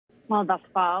Well, thus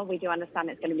far, we do understand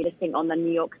it's going to be listing on the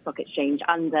New York Stock Exchange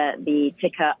under the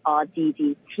ticker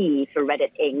RDDT for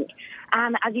Reddit Inc.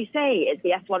 And as you say, it's the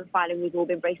S1 filing we've all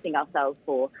been bracing ourselves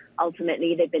for.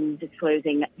 Ultimately, they've been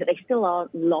disclosing that they still are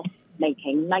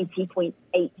loss-making. $90.8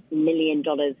 million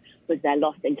was their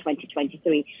loss in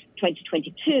 2023.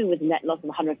 2022 was a net loss of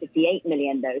 $158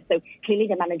 million, though. So clearly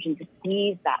they're managing to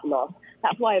squeeze that loss.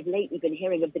 That's why of late we've been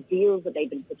hearing of the deals that they've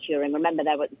been securing. Remember,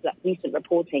 there was that recent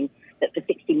reporting that for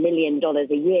 $60 million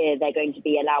a year, they're going to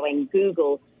be allowing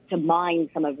Google to mine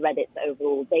some of Reddit's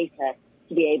overall data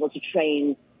to be able to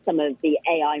train some of the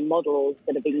AI models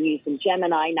that are being used in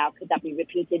Gemini. Now, could that be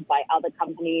repeated by other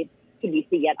companies? Could we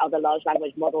see yet other large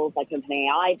language models like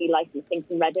OpenAI be licensing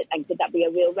from Reddit? And could that be a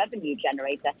real revenue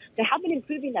generator? They have been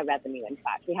improving their revenue, in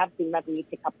fact. We have seen revenue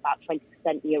pick up about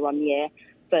 20% year on year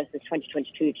versus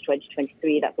 2022 to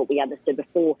 2023. That's what we understood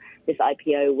before this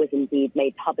IPO was indeed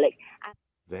made public.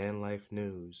 Van Life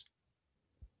News.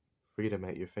 Freedom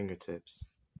at your fingertips.